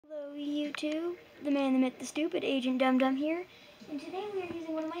Hello YouTube, the man, the myth, the stupid, Agent Dum Dum here, and today we are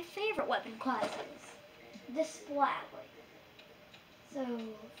using one of my favorite weapon classes, the Splatling. So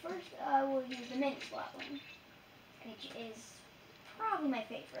first I will use the mini Splatling, which is probably my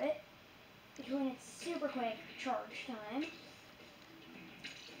favorite, between its super quick charge time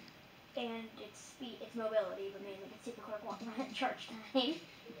and its speed, its mobility, but mainly its super quick charge time.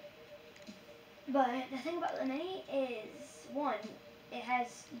 But the thing about the mini is, one, it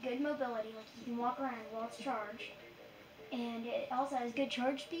has good mobility, like you can walk around while it's charged, and it also has good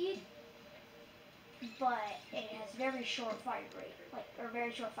charge speed, but it has very short fire rate, or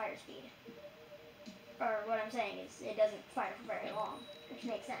very short fire speed. Or what I'm saying is, it doesn't fire for very long, which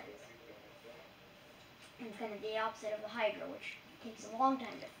makes sense. And it's kind of the opposite of the Hydra, which takes a long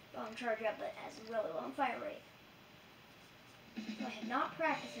time to charge up, but has a really long fire rate. So I have not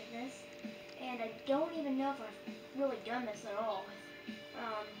practiced with this, and I don't even know if I've really done this at all.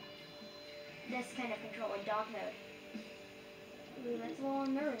 This kind of control, like dock mode. Ooh, that's a little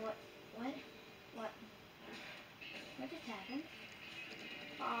unnerving. What just happened?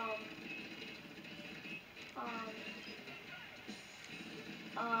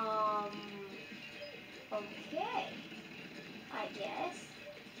 Okay, I guess.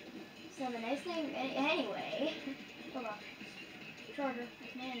 So the nice thing, anyway, hold on, charger,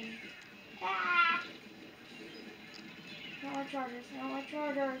 that's my enemy. Ah! I don't like chargers, I don't like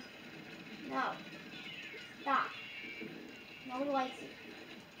chargers. No. Stop. Nobody likes you.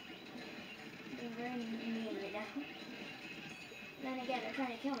 I'm being very mean right now. And then again, they're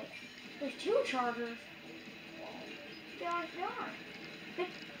trying to kill me. There's two chargers. Gosh darn.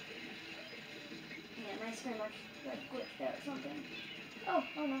 Yeah, my screen like glitched out or something. Oh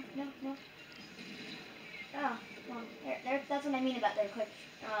no. Oh, well, that's what I mean about their quick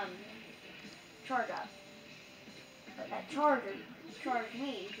charge up. But that charger charged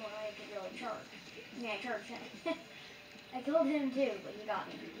me when I could really charge. I mean, I charged him. I killed him too, but he got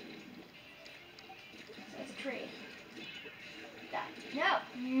me. So it's a tree. Die. No!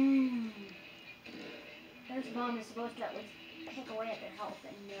 This bomb is supposed to at least pick away at their health,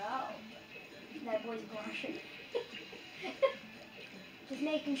 and no. That boy's blushing. Just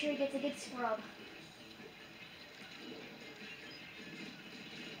making sure he gets a good scrub.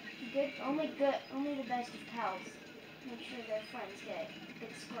 Only the best of pals. Make sure their friends get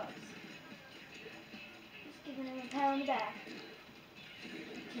good scrubs. Just giving him a pat on the back.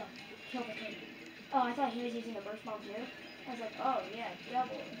 Kill the kid. Oh, I thought he was using a burst bomb too. I was like, oh yeah,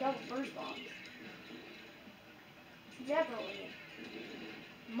 double burst bombs. Definitely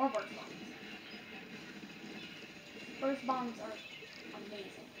more burst bombs. Burst bombs are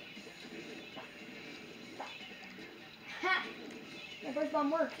amazing. Stop. Ha! My burst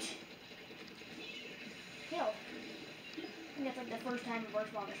bomb worked. Killed. I think that's like the first time a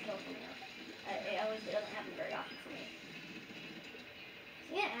burst bomb is killed for me. It doesn't happen very often for me.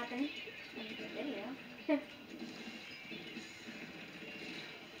 So yeah, it happened in the video.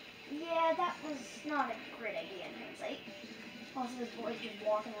 Yeah, that was not a great idea in hindsight. Also, this boy's just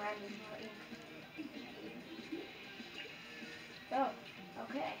walking around in the mountain. Oh,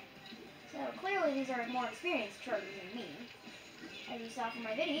 okay. So clearly these are more experienced chargers than me. As you saw from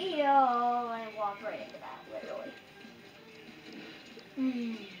my video, I walked right into that, literally.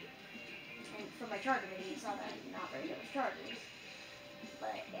 And from my charger video, you saw that I'm not very good with chargers.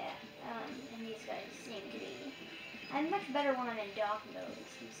 But yeah, and these guys seem to be. I'm much better when I'm in dock mode.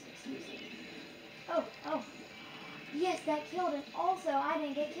 Excuse me. Oh. Yes, that killed him. Also, I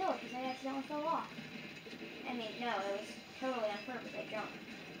didn't get killed because I accidentally fell off. I mean, no, it was totally on purpose. I jumped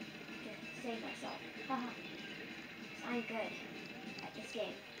to save myself. Haha. I'm good at this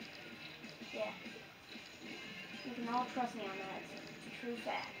game. Yeah. You can all trust me on that. It's a true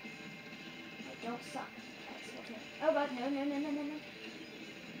fact. I don't suck at Splatoon. Oh god, no.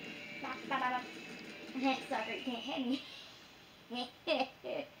 Sucker, you can't hit me.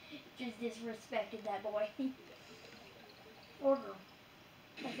 Just disrespected that boy. Or girl.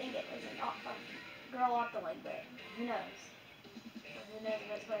 I think it was a girl octoling, but who knows? Who knows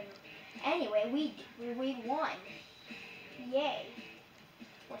what's going on? Anyway, we won. Yay.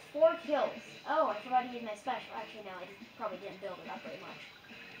 With 4 kills. Oh, I forgot to use my special. Actually, no, I probably didn't build it up very much.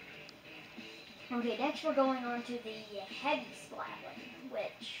 Okay, next we're going on to the heavy Splatling,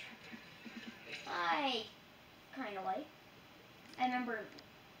 which I kind of like. I remember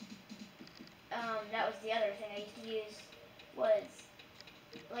that was the other thing I used to use was,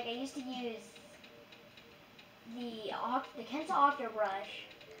 like, I used to use the Kensa Octo Brush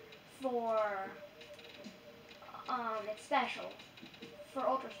for its special for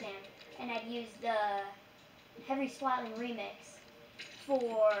Ultra Stand, and I'd use the Heavy Splatling Remix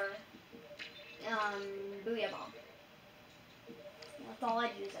for Booyah Bomb. That's all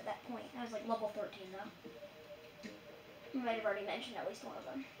I'd use at that point. I was like level 13 though. I might have already mentioned at least one of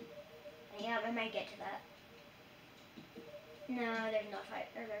them. And yeah, I might get to that. No, there's enough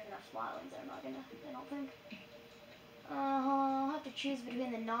Splatlings. I'm not gonna. I don't think. I'll have to choose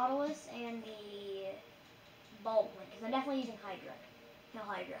between the Nautilus and the Baldwin, because I'm definitely using Hydra. No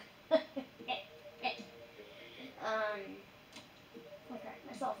Hydra. Let me crack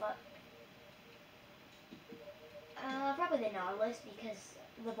myself up. Probably the Nautilus, because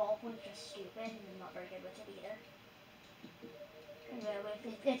the Baldwin's just stupid and I'm not very good with it either.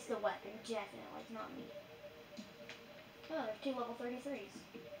 It's the weapon, definitely. It's not me. Oh, there's 2 level 33s.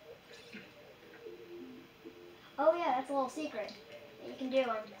 Oh yeah, that's a little secret that you can do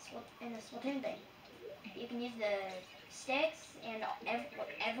in the Splatoon thing. You can use the sticks and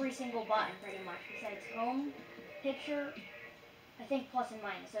every single button pretty much, besides home, picture, I think plus and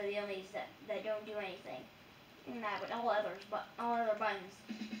minus are the only that don't do anything. And that, but all other buttons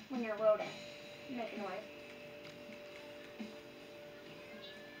when you're loading make a noise.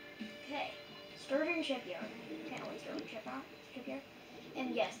 Okay, Sturgeon Shipyard. Can't always Sturgeon Shipyard.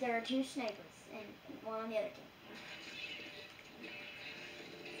 And yes, there are 2 snipers and one on the other team.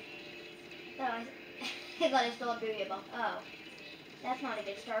 Oh, I thought I still had Booyah Bomb. Oh, that's not a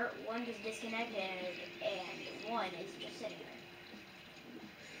good start. One just disconnected and one is just sitting there.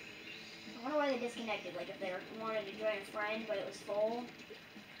 I wonder why they disconnected. Like if they wanted to join a friend, but it was full.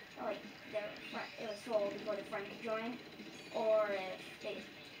 Or like it was full before the friend could join, or if they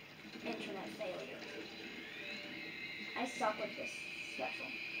internet failure. I suck with this special.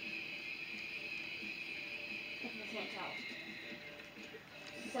 If you can't tell.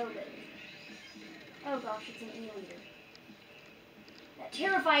 So good. Oh gosh, it's an E-leader. That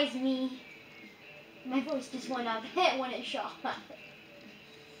terrifies me. My voice just went up when it shot.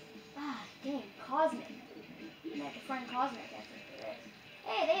 Ah, dang, Cosmic. I'm gonna have to friend Cosmic after this.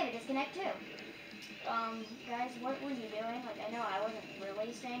 Hey, they have a disconnect too. Guys, what were you doing? Like, I know I wasn't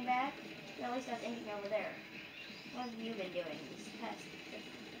really staying back, but at least I was thinking over there. What have you been doing this past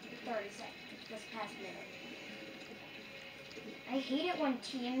 30 seconds, this past minute? I hate it when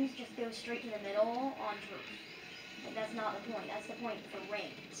teams just go straight to the middle on turf. Like, that's not the point. That's the point for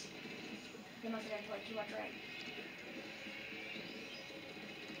ranked. They must have been playing too much rank.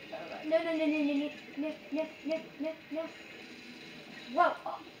 No. Whoa.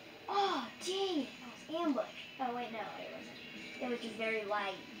 Oh, dang it. I was ambushed. Oh, wait, no, it wasn't. It was just very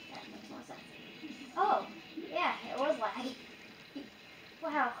laggy. That makes more sense. Oh, yeah, it was laggy.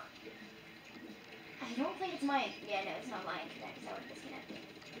 Wow. I don't think it's my... Yeah, no, it's not my internet, because I would have disconnected.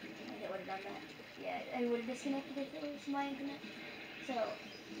 It would have done that. Yeah, I would have disconnected if it was my internet. So,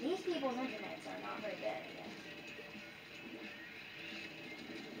 these people's internets are not very good, I guess.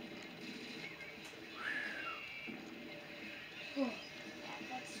 Whew. Yeah,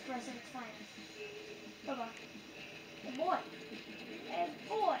 that's stress at its finest. Oh, God. Hey, boy. Hey,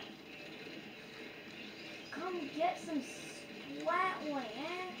 boy. Come get some Splatling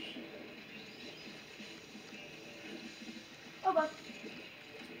action. Oh, God.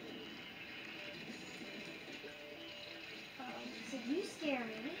 So you scare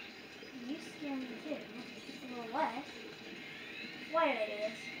me. You scare me too. Just a little less. Why did I do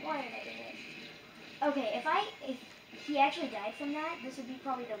this? Okay, if he actually died from that, this would be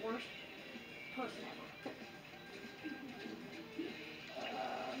probably the worst person ever.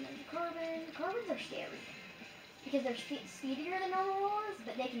 Carbon. Carbons are scary. Because they're speedier than normal rollers,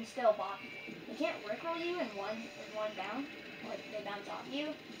 but they can still bop you. They can't rickroll you in one bound. Like, they bounce off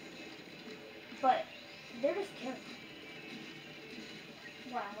you. But they're just terrible.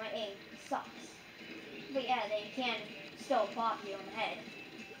 Wow, my aim sucks. But yeah, they can still bop you on the head.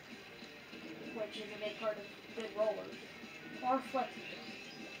 Which is a big part of good rollers. Or flip you.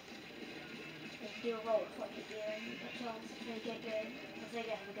 They do a roller flip at you and it kills if they get good. If they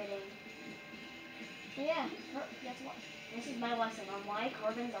get a good aim. So yeah, guess what? This is my lesson on why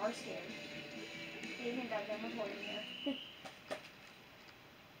carbons are scary. Even got them recording here.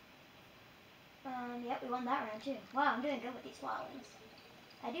 Yep, we won that round too. Wow, I'm doing good with these Splatlings.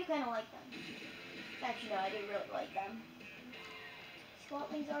 I do kind of like them. Actually, no, I do really like them.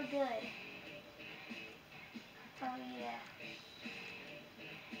 Splatlings are good. Oh yeah.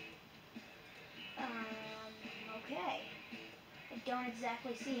 Okay. I don't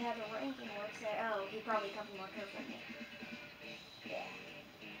exactly see how the ranking works there. Oh, he probably a couple more careful than me. Yeah.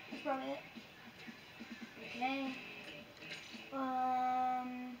 That's probably it. Okay.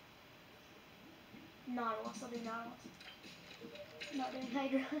 Nautilus. I'll do Nautilus. Not doing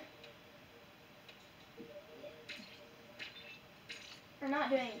Hydra. or not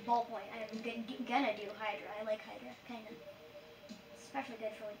doing ballpoint. I'm gonna do Hydra. I like Hydra, kind of. It's especially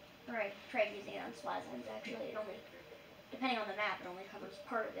good for like, or I tried using it on Splatling. Actually, it only, depending on the map, it only covers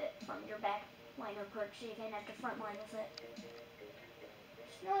part of it from your back line or perch, so you can have to front line with it.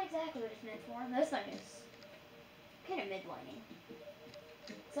 It's not exactly what it's meant for. This thing is kind of mid-lining.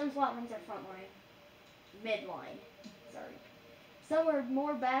 Some Splatlings are front line, mid-line. Sorry. Some are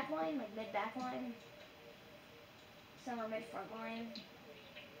more back line, like mid-back line. Some are mid-front line.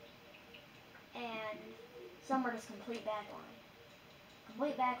 And some are just complete back line.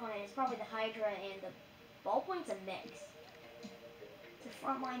 Complete back line is probably the Hydra, and the ballpoint's a mix. It's a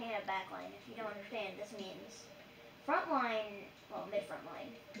front line and a back line. If you don't understand, this means front line, well, mid-front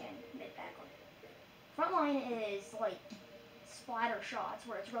line and mid-back line. Front line is like splatter shots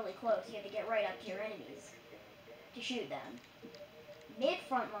where it's really close. You have to get right up to your enemies to shoot them.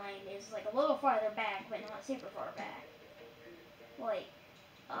 Mid-front line is like a little farther back, but not super far back. Like,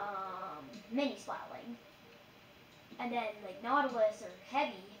 mini Splatling. And then, like, Nautilus or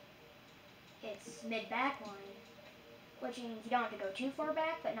Heavy, it's mid-back line, which means you don't have to go too far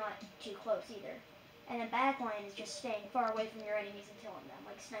back, but not too close either. And then back line is just staying far away from your enemies and killing them,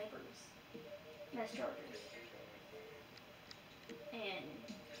 like snipers, mass chargers. And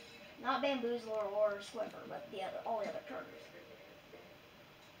not Bamboozler or Squiffer, but all the other chargers.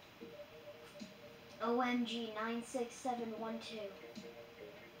 OMG 96712.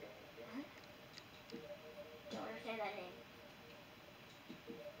 What? Don't understand that name.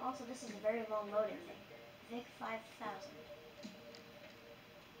 Also, this is a very long loading thing. Vic 5000.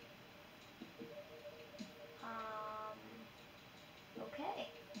 Okay.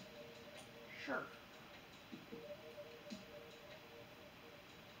 Sure.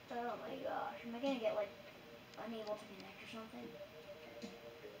 Oh my gosh. Am I gonna get, like, unable to connect or something?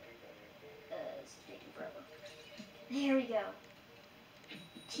 It's taking forever. There we go.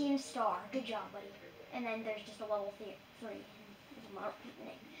 Team Star. Good job, buddy. And then there's just a level 3. Which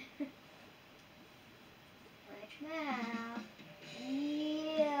map?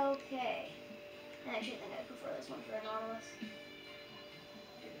 Yeah, okay. I actually think I prefer this one for a Nautilus.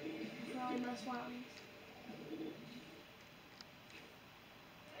 Probably most mountains.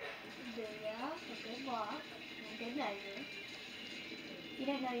 Booyah, a good block, and a good measure. If you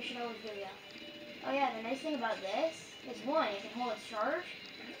didn't know, you should always booyah. Oh yeah, the nice thing about this is one, it can hold its charge,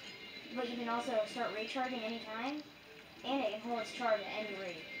 but you can also start recharging anytime, and it can hold its charge at any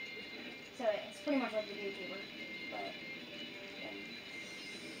rate. So it's pretty much like the YouTuber, but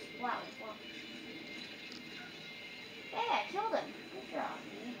wow. Hey, I killed him. Good job,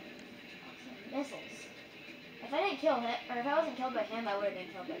 me. Awesome. Missiles. If I didn't kill him, or if I wasn't killed by him, I would have been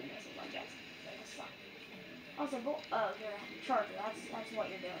killed by the missiles, I guess. That would suck. Also, oh, you're a charger. That's what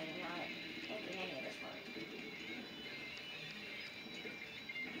you're doing. You're not making any of this part.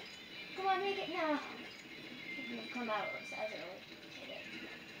 Come on, make it now. You've come out as early. Okay.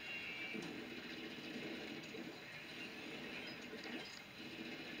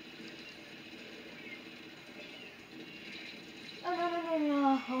 Oh,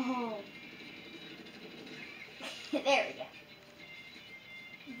 no. There we go.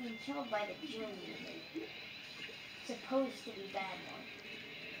 Being killed by the Junior. Supposed to be bad one.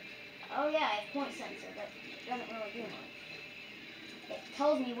 Oh yeah, I have point sensor, but it doesn't really do much. It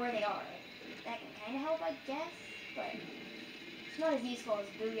tells me where they are. That can kind of help, I guess, but it's not as useful as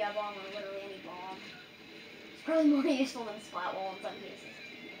Booyah Bomb or literally any bomb. It's probably more useful than Splat Wall in some cases.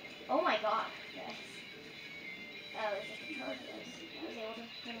 Oh my god, guys. Oh, there's just a charge of this. I was able to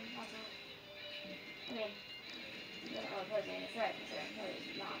hit him, that's all. I mean, he doesn't really pose any threat considering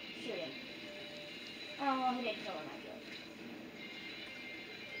he's not shooting. Oh, well, he did kill him, actually.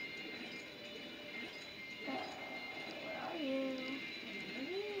 Where are you? I'm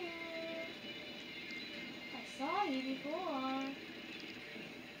here. I saw you before.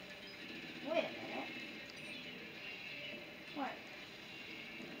 Wait a minute. What?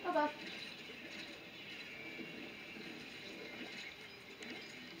 Oh god.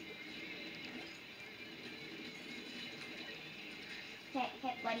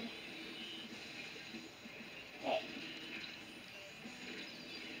 Hey, buddy. Hey.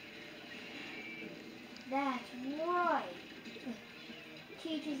 That's right.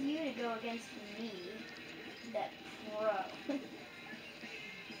 Teaches you to go against me, that pro.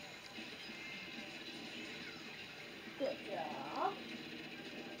 Good job.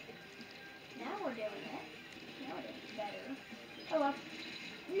 Now we're doing it. Now we're doing it better. Oh well.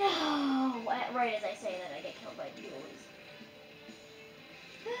 No! Right as I say that, I get killed by duels.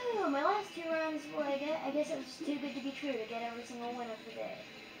 My last 2 rounds, well, I guess it was too good to be true to get every single win of the day.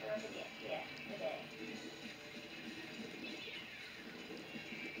 Or of the game. Yeah, the day.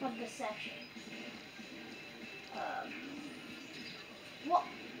 of the section. What?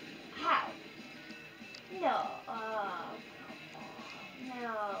 How? No.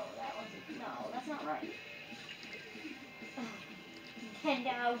 No, that wasn't. No, that's not right.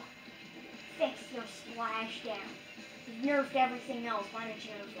 Nintendo, fix your splashdown. You've nerfed everything else. Why don't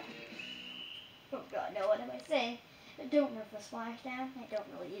you nerf that? Oh God, no. What am I saying? Don't nerf the splashdown. I don't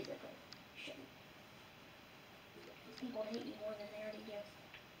really use it, but shouldn't. People hate you more than they already do.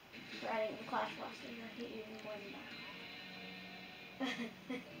 For adding the Clash Buster, I hate you even more than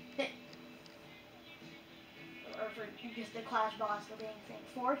that. Or for just the Clash Buster being thing.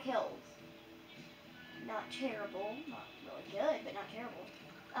 4 kills. Not terrible. Not really good, but not terrible.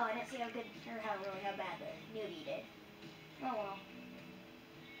 Oh, I didn't see how good, or how bad the newbie did. Oh well.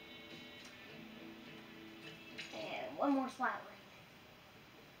 And one more Splatling.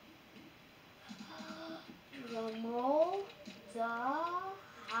 Drum roll. The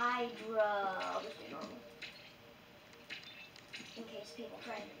Hydra. I'll just do normal. In case people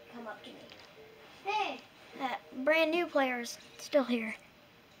try to come up to me. Hey! Brand new players still here.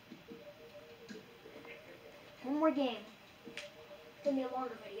 One more game. It's gonna be a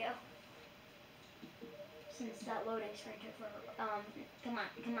longer video. Since that loading screen took forever. Come on.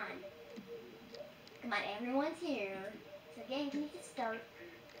 Come on, everyone's here. So game needs to start.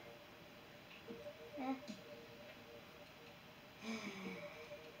 I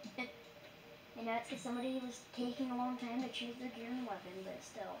know it's because somebody was taking a long time to choose their gear and weapon, but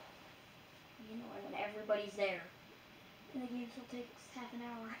still. You know, when everybody's there. And the game still takes half an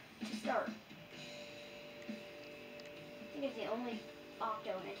hour to start. I think it's the only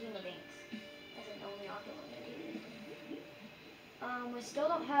Octo in a team of inks. As an only Octo in a team of inks. We still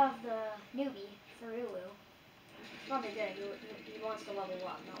don't have the newbie for Ulu. It's probably good. He wants to level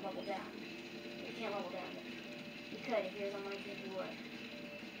up, not level down. He can't level down, but he could if he was on my team, he would.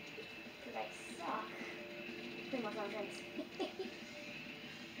 Because I suck. Pretty much what I'm trying to say.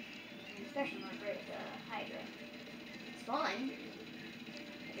 Especially not great at Hydra. It's fun.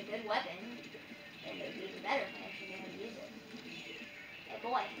 It's a good weapon. And it would be even better if I actually knew how to use it. Hey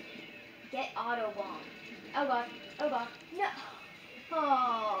boy. Get auto bomb. Oh god. Oh god. No.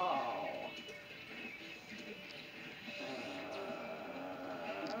 Oh.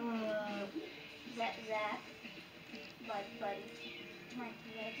 Zap. Buddy. Come on.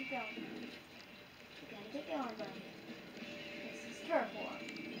 You gotta keep going. You gotta get going, buddy. This is turf war.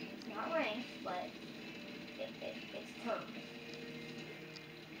 It's not ranked, but it's turf.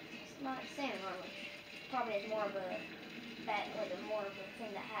 It's not salmon run, which probably is more of a more of a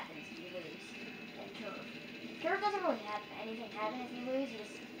thing that happens if you lose than turf. Turf doesn't really have anything happen if you lose. You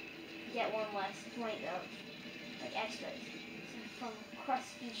just get one less point of like extras from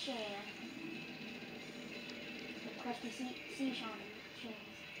Crusty Shan. The Crusty Sea Shans.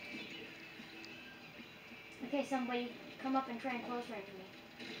 Okay, somebody come up and try and close range me.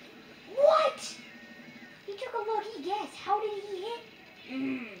 What? He took a lucky guess. How did he hit?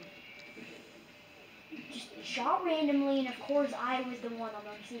 Just shot randomly, and of course I was the one on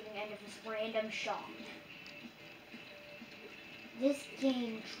the receiving end of this random shot. This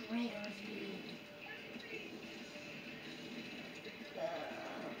game triggers me.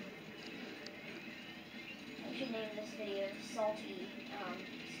 I should name this video Salty Splatling.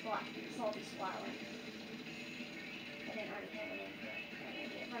 I didn't already have a name for it. I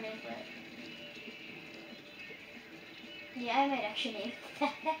didn't get my name for it. Yeah, I might actually name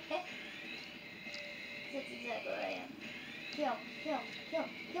that. That's exactly what I am. Kill. No.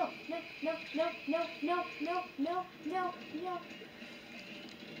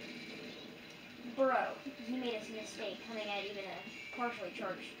 Bro, he made a mistake coming at even a partially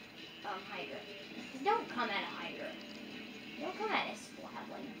charged Hydra. Don't come at a Hydra. Don't come at a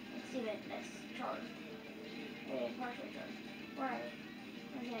Splatling. It's even this charged. Partially charged. Where are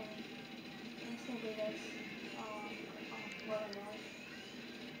we? Again, I'm just gonna do this.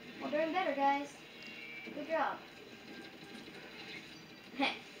 We're doing better, guys. Good job.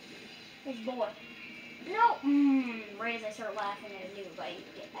 Heh. His boy. No! Right as I start laughing at a noob, I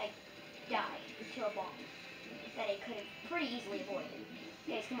die to a bomb that I could have pretty easily avoided.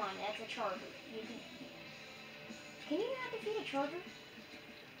 Guys, come on, that's a charger. Can you not defeat a charger?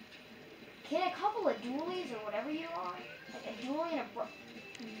 Can a couple of dualies or whatever you are? Like a dualie and a God,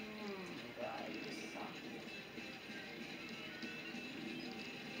 you suck.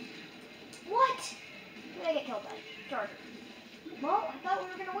 What? Who did I get killed by? Charger. Well, I thought we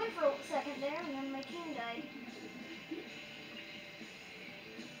were gonna win for a second there, and then my king died.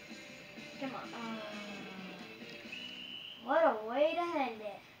 Come on. What a way to end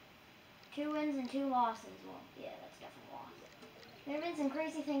it. 2 wins and 2 losses. Well, yeah, that's definitely a loss. There have been some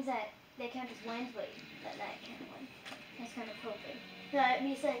crazy things that they count as wins, but that can't win. I was kind of hoping that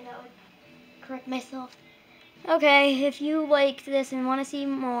me saying that would correct myself. Okay, if you liked this and want to see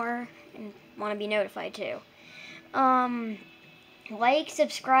more and want to be notified too, like,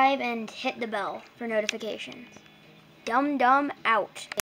 subscribe, and hit the bell for notifications. Dum Dum out.